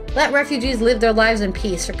let refugees live their lives in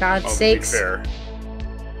peace, for God's sakes. Fair.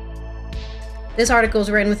 This article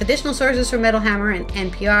is written with additional sources from Metal Hammer and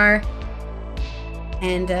NPR.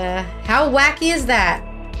 And how wacky is that?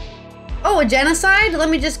 Oh, a genocide? Let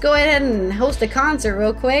me just go ahead and host a concert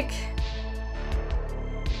real quick.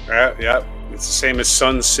 Yeah, it's the same as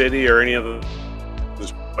Sun City or any other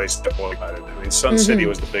place that boycotted. I mean, Sun City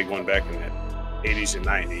was the big one back in the 80s and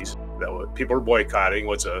 90s. That what people were boycotting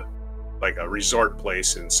was like a resort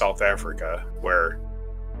place in South Africa where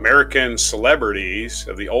American celebrities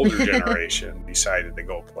of the older generation decided to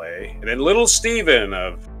go play. And then Little Steven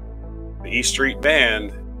of the E Street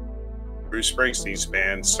Band, Bruce Springsteen's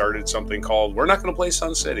band, started something called We're Not Going to Play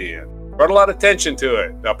Sun City, and brought a lot of attention to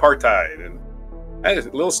it, apartheid. And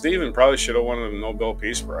Little Steven probably should have won the Nobel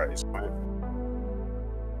Peace Prize.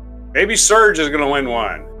 Maybe Serj is going to win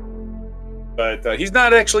one. But he's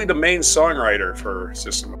not actually the main songwriter for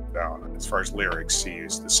System of a Down as far as lyrics.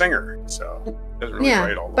 He's the singer, so he doesn't really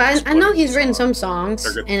write all but I know he's written some songs,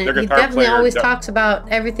 and he definitely always talks about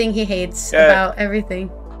everything he hates about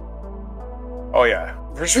everything. Oh yeah,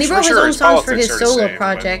 and he wrote his own songs for his solo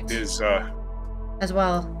project as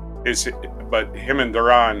well. But him and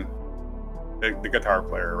Duran, the guitar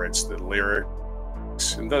player, writes the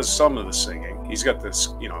lyrics and does some of the singing. He's got this,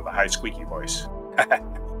 the high squeaky voice.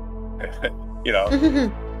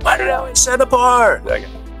 Why did I always set apart?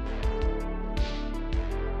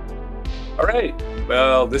 All right.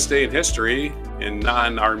 Well, this day in history, in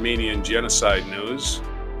non-Armenian genocide news,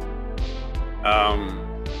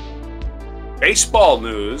 baseball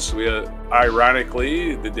news.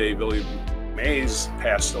 Ironically, the day Billy Mays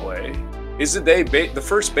passed away is the day the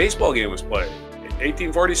first baseball game was played. In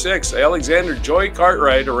 1846, Alexander Joy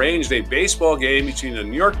Cartwright arranged a baseball game between the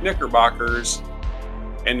New York Knickerbockers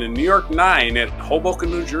and the New York Nine at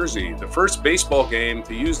Hoboken, New Jersey, the first baseball game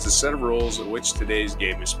to use the set of rules in which today's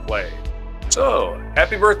game is played. So,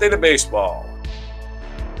 happy birthday to baseball.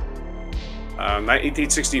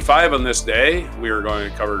 1865 on this day, we are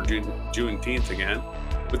going to cover Juneteenth again.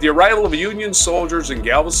 With the arrival of Union soldiers in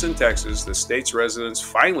Galveston, Texas, the state's residents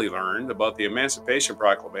finally learned about the Emancipation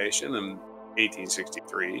Proclamation in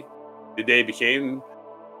 1863. The day became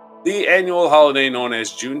the annual holiday known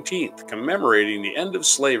as Juneteenth, commemorating the end of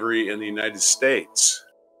slavery in the United States.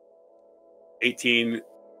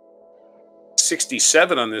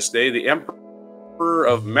 1867 on this day, the Emperor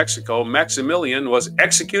of Mexico, Maximilian, was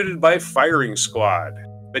executed by firing squad.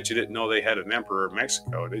 Bet you didn't know they had an Emperor of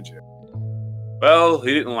Mexico, did you? Well,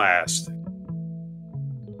 he didn't last.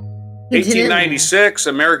 1896,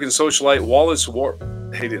 American socialite Wallace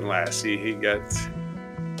he didn't last. He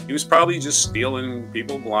was probably just stealing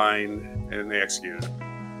people blind, and they executed him.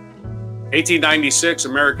 1896,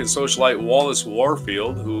 American socialite Wallace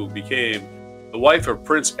Warfield, who became the wife of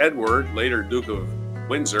Prince Edward, later Duke of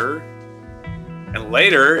Windsor, and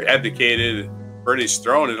later abdicated British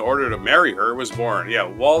throne in order to marry her, was born. Yeah,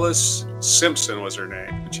 Wallace Simpson was her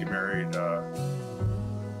name, but she married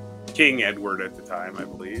King Edward at the time, I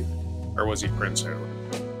believe. Or was he Prince Edward?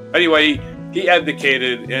 Anyway, he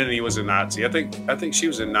abdicated and he was a Nazi. I think she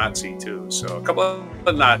was a Nazi too. So a couple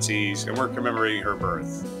of Nazis, and we're commemorating her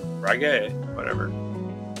birth. Rog, whatever.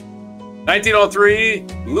 1903,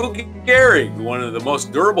 Lou Gehrig, one of the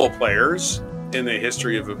most durable players in the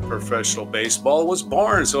history of professional baseball, was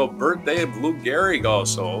born. So birthday of Lou Gehrig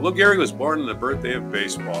also. Lou Gehrig was born on the birthday of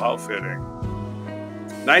baseball. How fitting.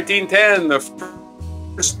 1910, the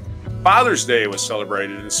first Father's Day was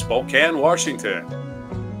celebrated in Spokane, Washington. I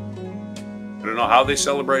don't know how they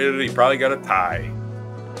celebrated it. He probably got a tie.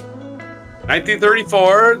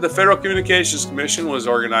 1934, the Federal Communications Commission was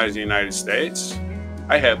organized in the United States.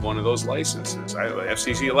 I have one of those licenses. I have an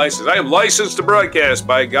FCC license. I am licensed to broadcast,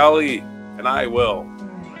 by golly, and I will.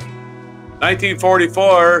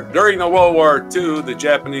 1944, during the World War II, the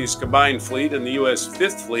Japanese Combined Fleet and the U.S.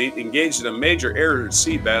 Fifth Fleet engaged in a major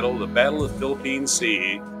air-sea battle, the Battle of Philippine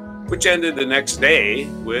Sea, which ended the next day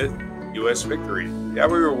with U.S. victory. Yeah,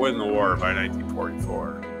 we were winning the war by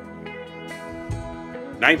 1944.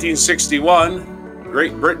 1961,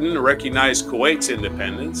 Great Britain recognized Kuwait's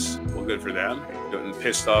independence. Well, good for them. It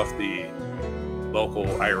pissed off the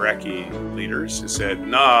local Iraqi leaders who said,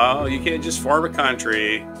 no, you can't just form a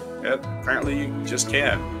country. Apparently, you just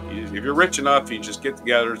can't. If you're rich enough, you just get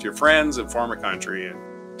together with your friends and form a country, and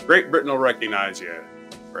Great Britain will recognize you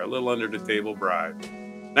for a little under-the-table bribe.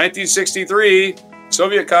 1963,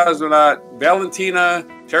 Soviet cosmonaut Valentina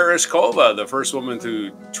Tereshkova, the first woman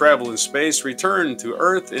to travel in space, returned to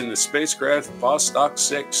Earth in the spacecraft Vostok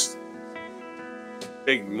 6.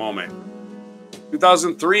 Big moment.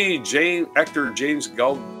 2003, actor James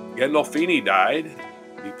Gandolfini died.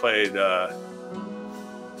 He played,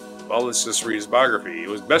 well, let's just read his biography. He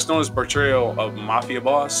was best known as portrayal of mafia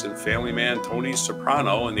boss and family man Tony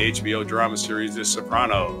Soprano in the HBO drama series The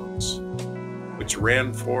Sopranos, which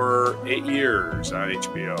ran for 8 years on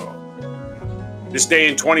HBO. This day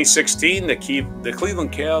in 2016, the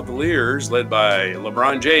Cleveland Cavaliers, led by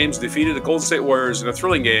LeBron James, defeated the Golden State Warriors in a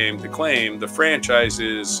thrilling game to claim the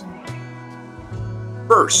franchise's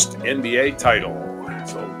first NBA title.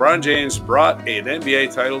 So LeBron James brought an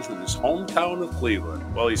NBA title to his hometown of Cleveland.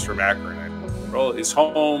 Well, he's from Akron. Well, his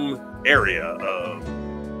home area of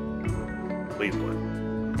Cleveland.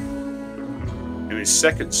 In his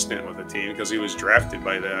second stint with the team, because he was drafted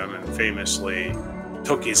by them and famously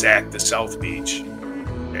took his act to South Beach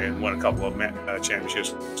and won a couple of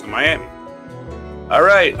championships in Miami. All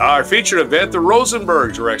right, our featured event, the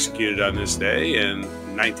Rosenbergs were executed on this day in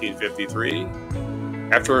 1953.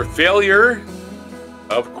 After a failure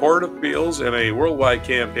of court appeals and a worldwide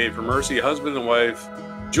campaign for mercy, husband and wife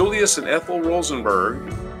Julius and Ethel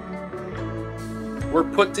Rosenberg were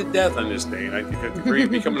put to death on this day in 1953,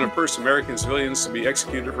 becoming the first American civilians to be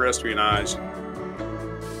executed for espionage.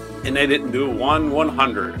 And they didn't do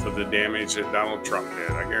 1/100th of the damage that Donald Trump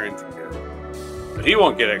did, I guarantee you. But he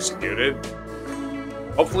won't get executed.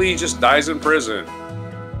 Hopefully he just dies in prison.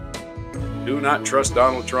 Do not trust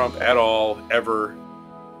Donald Trump at all, ever.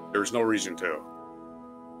 There's no reason to.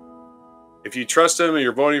 If you trust him and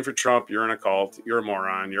you're voting for Trump, you're in a cult. You're a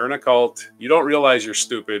moron. You're in a cult. You don't realize you're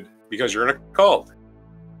stupid because you're in a cult.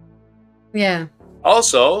 Yeah.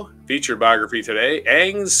 Also, featured biography today,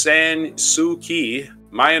 Aung San Suu Kyi,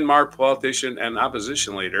 Myanmar politician and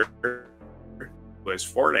opposition leader, who has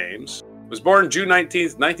 4 names, was born June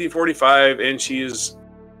 19th, 1945, and she is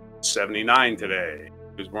 79 today.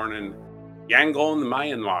 She was born in Yangon,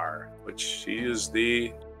 Myanmar, which she is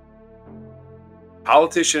the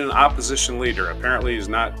politician and opposition leader. Apparently has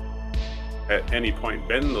not at any point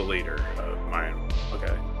been the leader of Myanmar.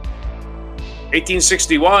 Okay.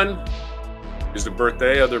 1861, is the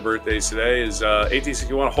birthday. Other birthdays today is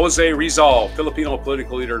 1861, Jose Rizal, Filipino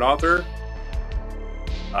political leader and author.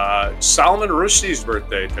 Salman Rushdie's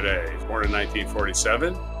birthday today. He's born in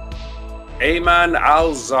 1947. Ayman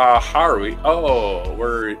al-Zawahiri. Oh,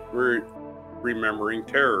 we're remembering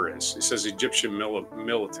terrorists. It says Egyptian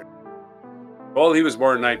military. Well, he was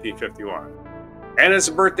born in 1951. And it's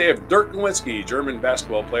the birthday of Dirk Nowitzki, German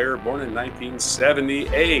basketball player, born in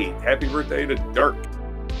 1978. Happy birthday to Dirk.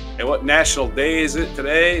 And what national day is it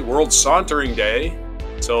today? World Sauntering Day.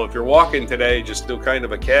 So if you're walking today, just do kind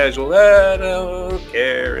of a casual, I don't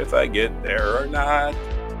care if I get there or not.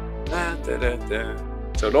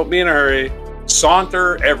 So don't be in a hurry.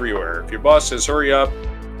 Saunter everywhere. If your boss says hurry up,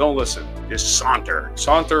 don't listen. Just saunter.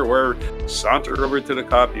 Saunter over to the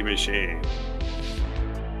copy machine.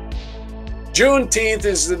 Juneteenth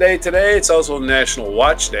is the day today. It's also National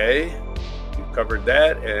Watch Day. We've covered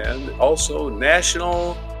that. And also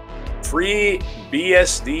National Free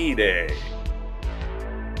BSD Day.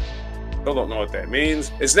 Still don't know what that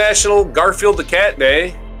means. It's National Garfield the Cat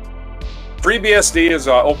Day. FreeBSD is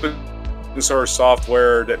open source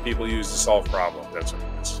software that people use to solve problems. That's what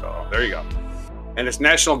it is. So there you go. And it's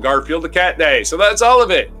National Garfield the Cat Day. So that's all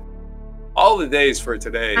of it. All the days for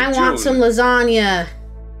today. I want some lasagna.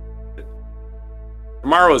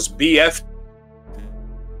 Tomorrow's BF.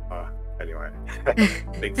 Anyway,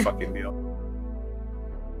 big fucking deal.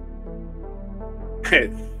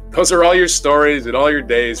 Those are all your stories and all your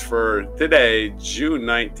days for today, June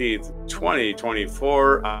 19th,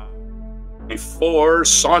 2024. Before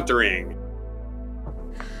Sauntering.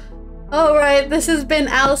 All right, this has been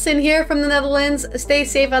Allison here from the Netherlands. Stay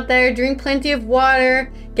safe out there. Drink plenty of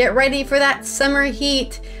water. Get ready for that summer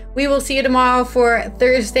heat. We will see you tomorrow for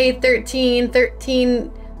Thursday 13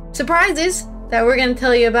 surprises that we're going to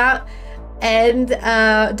tell you about. And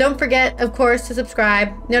don't forget, of course, to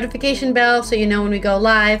subscribe. Notification bell so you know when we go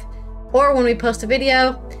live or when we post a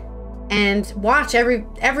video. And watch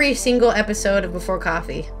every single episode of Before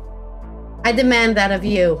Coffee. I demand that of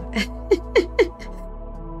you.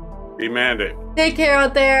 Demand it. Take care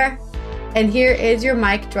out there. And here is your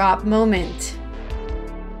mic drop moment.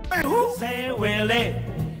 Say Willie,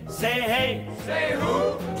 say hey, say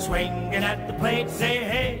who? Swinging at the plate, say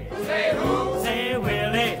hey, say who? Say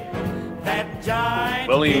Willie, that giant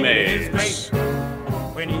Willie Mays Mays. is great.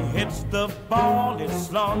 When he hits the ball,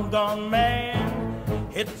 it's long gone man.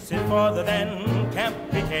 Hits it farther than Camp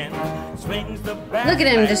Pecan. Swings the bat. Look at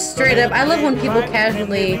him, just straight up. I love when people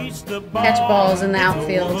casually catch balls in the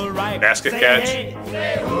outfield. Basket catch.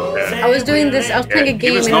 I was doing this, I was playing a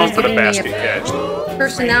game He was and I known was for the doing a basket catch.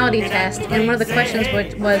 personality test, and one of the questions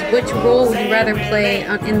was which role would you rather play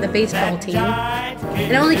in the baseball team?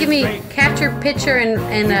 And it only give me catcher, pitcher,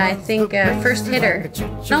 and I think first hitter.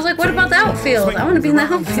 And I was like, what about the outfield? I want to be in the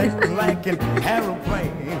outfield.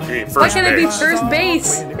 Why can't I be first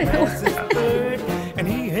base?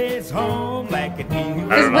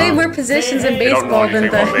 There's way more positions in baseball than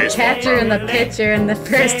the catcher and the pitcher and the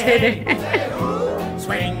first hitter.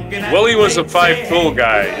 Willie was a five-tool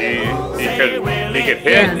guy. He could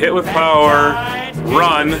hit with power,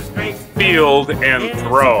 run, field, and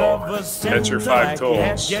throw. That's your five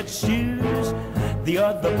tools. Hit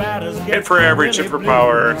for average, hit for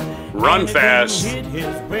power, run fast,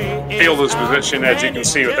 field his position, as you can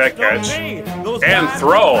see with that catch, and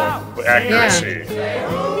throw with accuracy.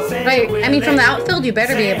 Yeah. Right. I mean, from the outfield, you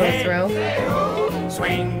better be able to throw.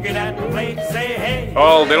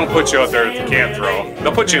 Oh, they don't put you out there if you can't throw.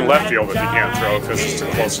 They'll put you in left field if you can't throw because it's the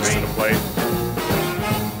closest to the plate.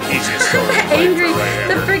 Easiest throw to the plate. Angry,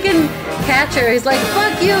 the freaking catcher is like,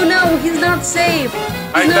 fuck you, no, he's not safe.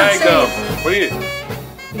 I tagged him. What are you?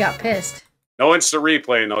 He got pissed. No instant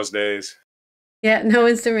replay in those days. Yeah, no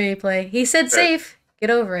instant replay. He said safe. Get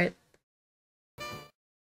over it.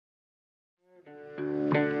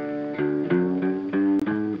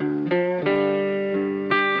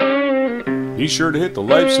 Be sure to hit the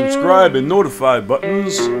like, subscribe, and notify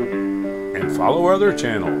buttons, and follow our other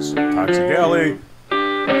channels, Toxic Alley,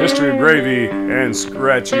 History of Gravy, and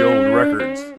Scratchy Old Records.